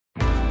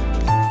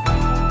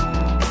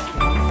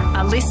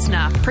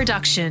listener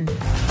production.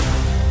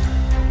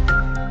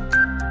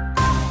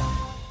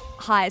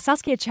 Hi,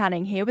 Saskia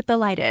Channing here with the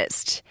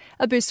latest.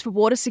 A boost for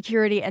water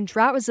security and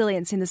drought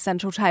resilience in the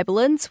Central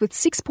Tablelands, with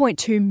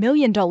 $6.2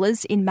 million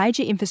in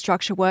major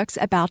infrastructure works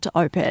about to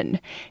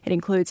open. It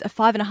includes a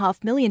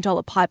 $5.5 million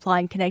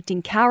pipeline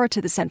connecting Cowra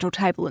to the Central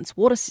Tablelands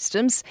water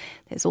systems.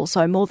 There's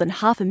also more than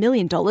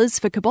 $500,000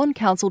 for Cabonne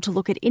Council to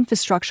look at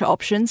infrastructure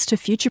options to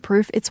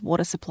future-proof its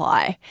water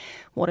supply.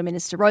 Water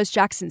Minister Rose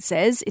Jackson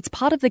says it's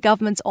part of the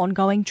government's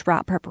ongoing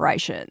drought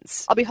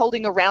preparations. I'll be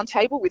holding a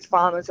roundtable with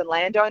farmers and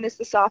landowners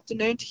this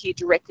afternoon to hear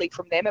directly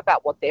from them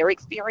about what they're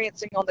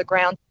experiencing on the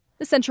ground.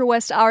 The Central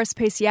West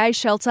RSPCA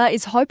shelter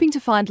is hoping to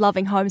find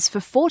loving homes for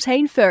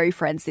 14 furry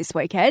friends this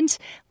weekend,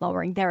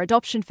 lowering their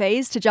adoption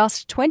fees to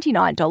just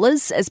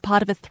 $29 as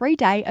part of a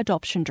 3-day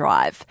adoption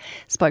drive.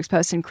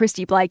 Spokesperson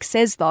Christy Blake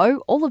says,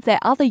 though, all of their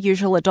other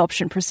usual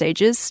adoption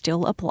procedures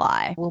still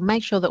apply. We'll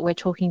make sure that we're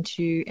talking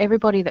to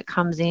everybody that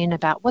comes in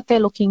about what they're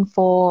looking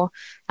for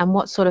and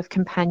what sort of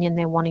companion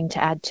they're wanting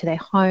to add to their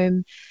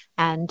home.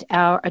 And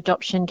our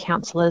adoption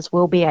counsellors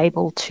will be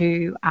able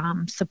to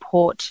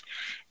support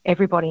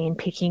everybody in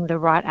picking the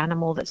right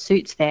animal that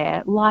suits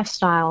their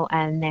lifestyle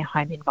and their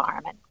home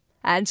environment.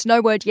 And no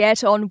word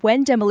yet on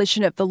when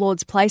demolition of the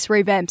Lord's Place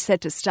revamp's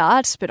set to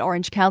start, but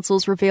Orange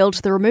Council's revealed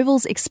the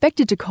removal's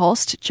expected to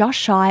cost just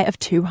shy of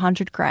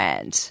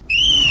 $200,000.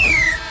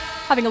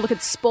 Having a look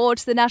at sport,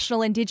 the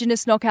National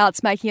Indigenous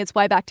Knockout's making its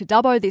way back to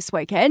Dubbo this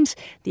weekend.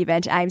 The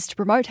event aims to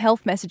promote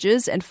health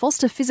messages and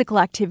foster physical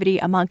activity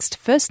amongst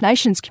First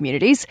Nations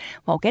communities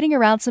while getting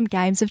around some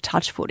games of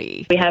touch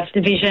footy. We have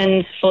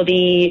divisions for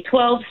the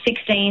 12s,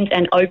 16s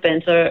and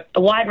Open, so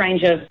a wide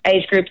range of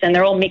age groups, and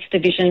they're all mixed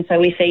divisions, so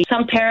we see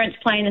some parents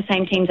playing the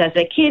same teams as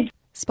their kids.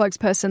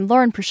 Spokesperson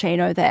Lauren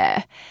Prashino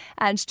there.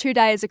 And 2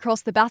 days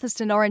across the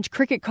Bathurst and Orange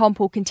cricket comp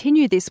will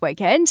continue this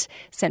weekend.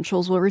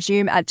 Centrals will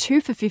resume at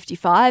 2 for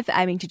 55,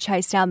 aiming to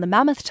chase down the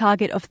mammoth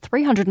target of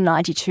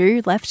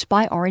 392 left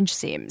by Orange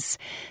Sims.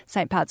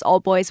 St Pat's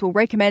Old Boys will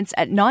recommence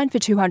at 9 for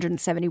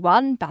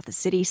 271, Bathurst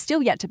City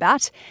still yet to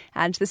bat,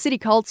 and the City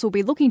Colts will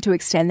be looking to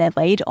extend their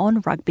lead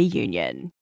on Rugby Union.